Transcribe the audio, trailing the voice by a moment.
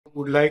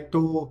Would like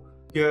to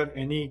hear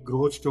any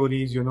growth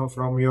stories,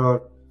 from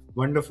your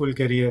wonderful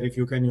career. If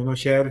you can,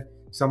 share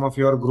some of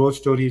your growth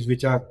stories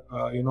which are,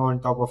 on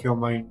top of your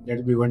mind, that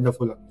would be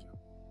wonderful, Anuja.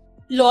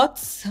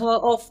 Lots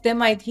of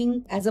them. I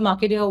think as a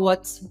marketer,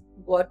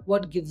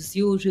 what gives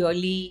you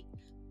really,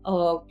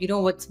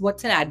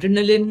 what's an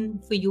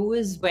adrenaline for you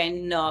is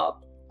when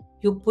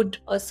you put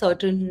a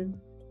certain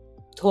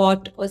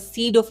thought, a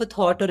seed of a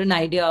thought or an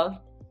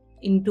idea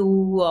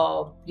into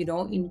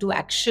into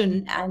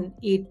action, and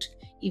it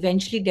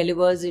eventually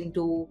delivers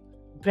into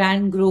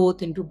brand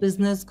growth, into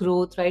business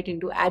growth, right,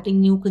 into adding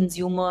new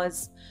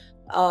consumers.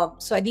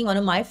 So I think one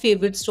of my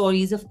favorite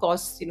stories, of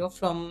course,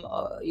 from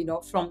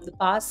the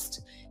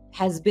past,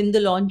 has been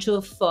the launch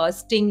of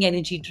Sting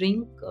energy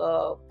drink.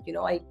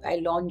 I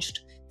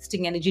launched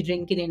Sting energy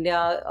drink in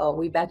India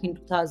way back in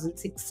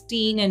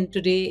 2016, and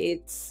today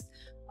it's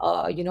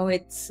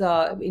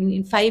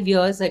in 5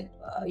 years,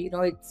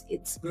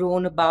 it's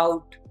grown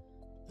about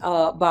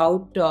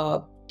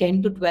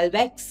 10 to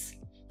 12x,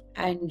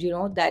 and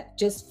that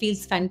just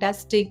feels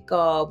fantastic.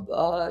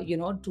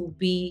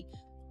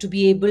 To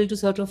be able to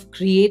sort of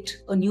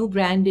create a new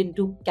brand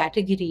into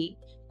category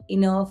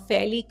in a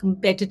fairly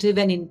competitive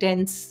and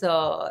intense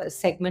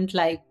segment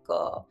like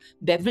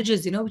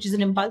beverages, which is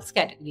an impulse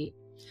category.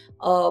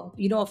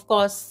 Of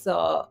course,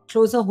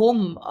 closer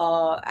home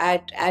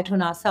at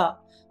Honasa,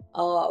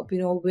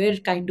 we're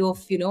kind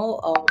of,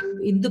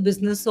 in the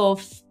business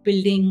of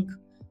building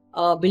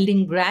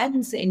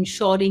brands,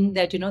 ensuring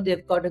that,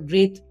 they've got a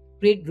great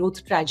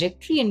growth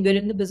trajectory, and we're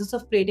in the business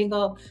of creating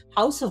a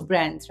house of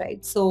brands,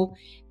 right? So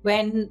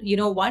when,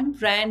 one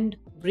brand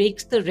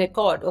breaks the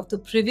record of the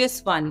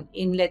previous one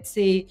in, let's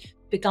say,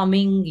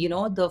 becoming,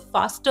 the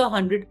faster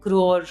 100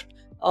 crore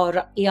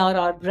or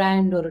ARR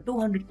brand, or a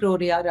 200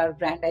 crore ARR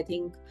brand, I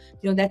think,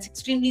 that's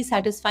extremely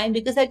satisfying,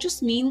 because that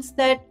just means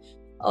that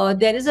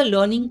there is a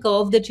learning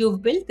curve that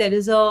you've built. There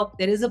is a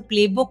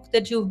playbook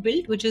that you've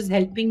built, which is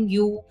helping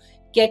you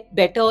get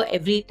better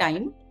every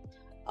time.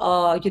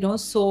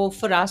 So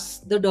for us,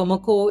 the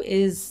Dermaco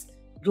is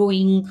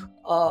growing,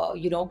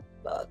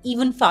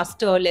 even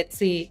faster, let's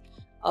say,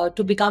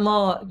 to become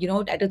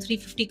at a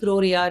 350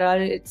 crore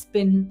ARR. It's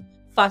been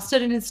faster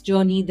in its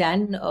journey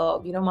than,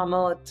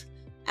 Mama Earth.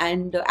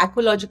 And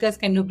Aqualogica is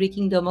kind of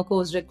breaking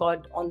Dermaco's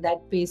record on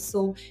that pace.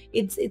 So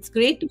it's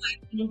great to,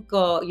 I think,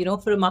 for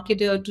a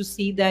marketer to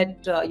see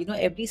that,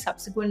 every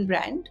subsequent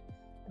brand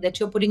that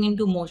you're putting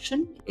into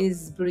motion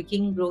is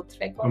breaking growth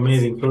records.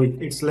 Amazing. So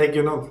it's like,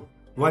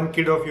 one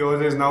kid of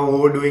yours is now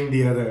overdoing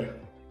the other.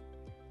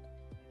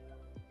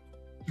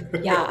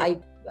 Yeah,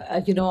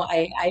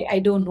 I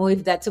don't know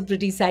if that's a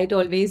pretty sight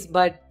always,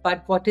 but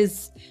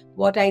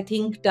what I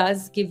think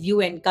does give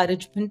you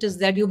encouragement is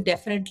that you've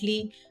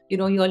definitely,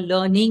 you're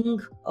learning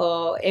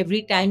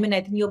every time, and I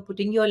think you're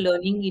putting your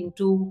learning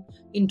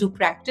into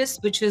practice,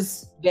 which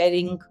is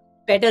bearing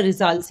better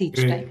results each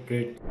time.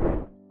 Great, great.